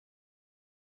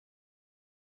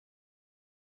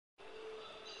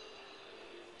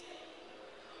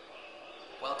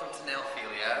Welcome to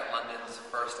NAIL-PHILIA, London's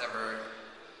first ever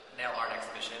nail art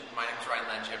exhibition. My name is Ryan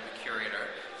Lange, I'm the curator.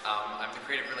 I'm the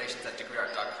creative relations at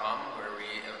degreeart.com, where we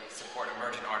support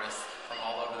emerging artists from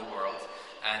all over the world.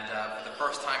 And for the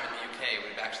first time in the UK,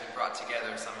 we've actually brought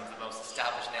together some of the most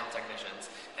established nail technicians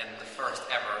in the first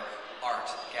ever art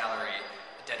gallery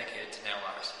dedicated to nail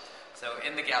art. So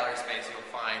in the gallery space, you'll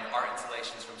find art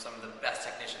installations from some of the best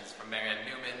technicians, from Marianne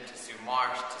Newman to Sue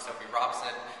Marsh to Sophie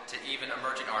Robson to even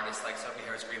emerging artists like Sophie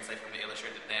Harris-Greenslade from the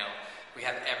Illustrated Nail. We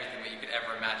have everything that you could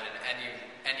ever imagine.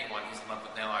 Anyone who's in love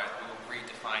with nail art, we will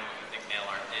redefine what you think nail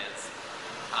art is.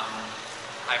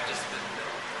 I just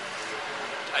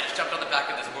jumped on the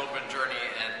back of this whirlwind journey,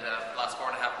 and the last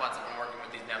 4.5 months I've been working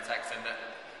with these nail techs and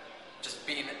just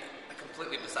being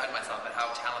completely beside myself at how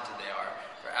talented they are.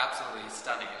 They're absolutely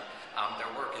stunning. Their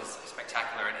work is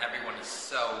spectacular, and everyone is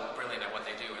so brilliant at what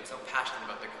they do and so passionate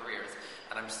about their careers.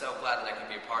 And I'm so glad that I can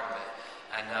be a part of it.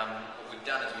 And what we've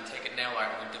done is we've taken nail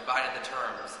art and we've divided the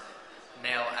terms,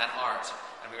 nail and art,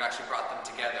 and we've actually brought them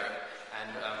together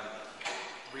and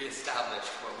re-established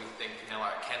what we think nail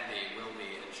art can be, will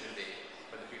be, and should be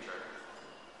for the future.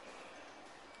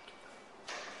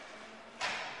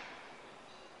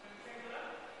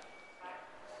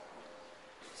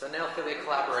 So NAIL-PHILIA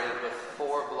collaborated with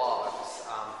 4 blogs,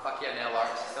 Fuck Yeah Nail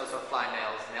Art, So Fly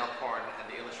Nails, Nail Porn, and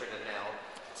the Illustrated Nail,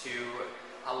 to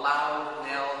allow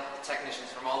nail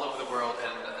technicians from all over the world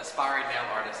and aspiring nail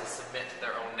artists to submit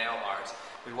their own nail art.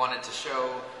 We wanted to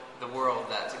show the world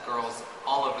that girls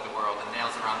all over the world and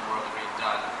nails around the world are being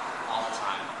done all the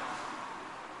time.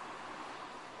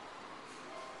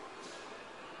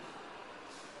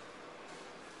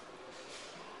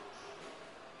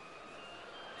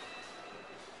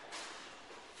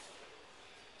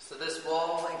 So this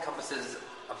wall encompasses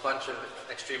a bunch of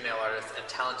extreme nail artists and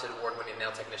talented award-winning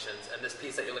nail technicians, and this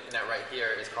piece that you're looking at right here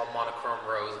is called Monochrome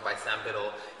Rose by Sam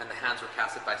Biddle, and the hands were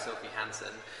casted by Sophie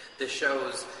Hansen. This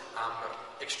shows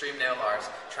extreme nail art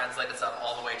translate itself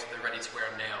all the way to the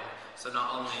ready-to-wear nail. So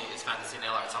not only is fantasy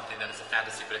nail art something that is a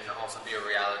fantasy, but it can also be a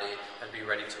reality and be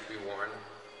ready to be worn.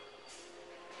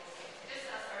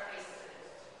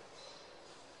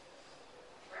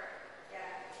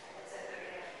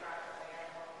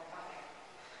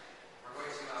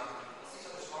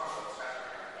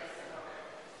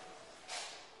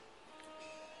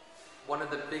 One of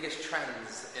the biggest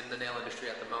trends in the nail industry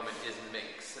at the moment is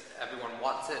minks. Everyone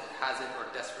wants it, has it, or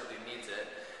desperately needs it.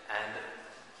 And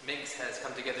minks has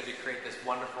come together to create this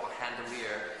wonderful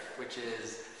handelier, which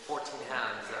is 14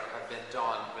 hands that have been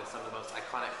donned with some of the most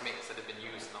iconic minks that have been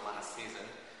used in the last season.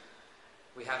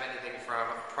 We have anything from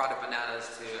Prada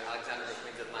Bananas to Alexander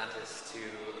McQueen's Atlantis to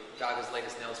Gaga's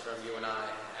latest nails from You and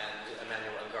I and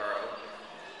Emmanuel Ungaro.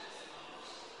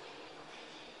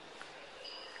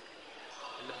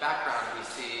 In the background, we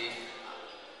see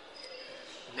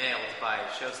Nailed by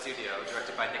Show Studio,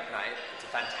 directed by Nick Knight. It's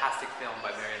a fantastic film by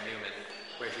Marianne Newman,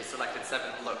 where she selected 7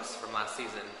 looks from last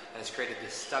season and has created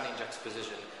this stunning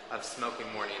juxtaposition of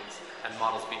smoking mornings and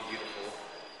models being beautiful.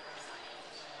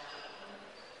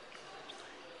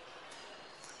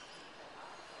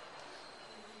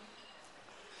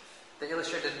 The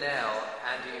Illustrated Nail,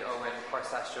 Andy Owen,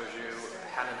 Corsage Joju,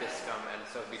 Hannah Biscombe, and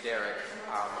Sophie Derrick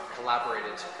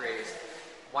collaborated to create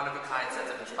one-of-a-kind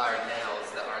sets of inspired nails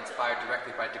that are inspired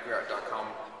directly by degreeart.com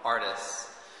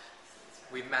artists.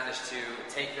 We've managed to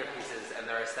take their pieces and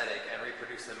their aesthetic and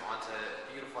reproduce them onto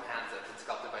beautiful hands that have been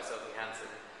sculpted by Sophie Hansen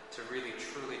to really,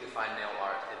 truly define nail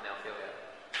art in NAIL-PHILIA.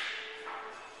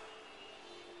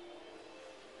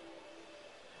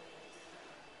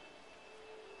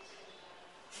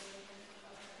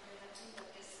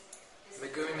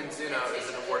 Megumi Mizuno is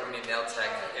an award-winning nail tech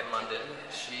in London.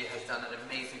 She has done an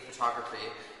amazing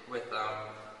photography with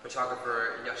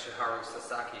photographer Yoshiharu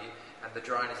Sasaki, and the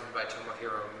drawing is by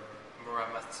Tomohiro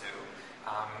Muramatsu.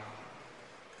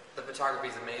 The photography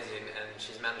is amazing, and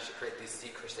she's managed to create these sea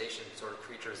crustacean sort of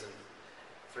creatures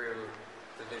through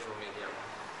the visual medium.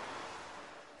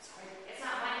 It's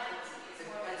not my it's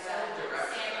more like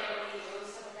direct.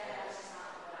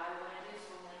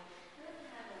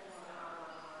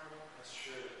 That's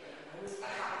true.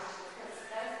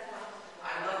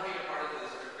 I love being a part of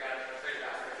this creative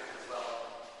aspect as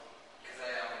well, because I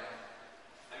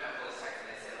met Willis Tech and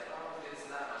they say like, oh, this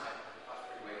and that, and I'm like, oh,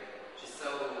 pretty weird. She's so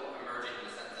emerging in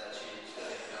the sense that she doesn't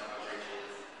even know how great she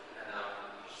is, and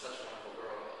she's such a wonderful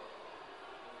girl.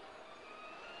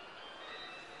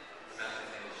 Imagine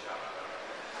his name is Josh.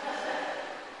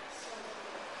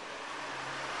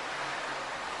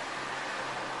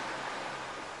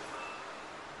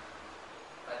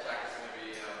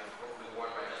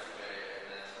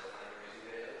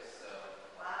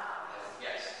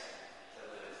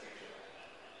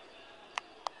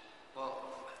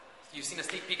 You've seen a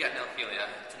sneak peek at NAIL-PHILIA.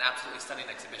 It's an absolutely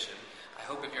stunning exhibition. I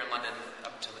hope if you're in London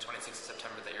up until the 26th of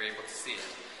September that you're able to see it.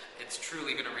 It's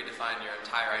truly going to redefine your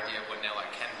entire idea of what nail art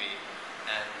can be.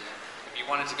 And if you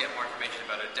wanted to get more information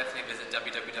about it, definitely visit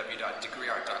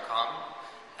www.degreeart.com.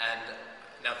 And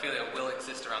NAIL-PHILIA will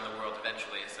exist around the world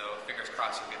eventually, so fingers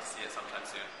crossed you'll get to see it sometime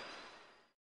soon.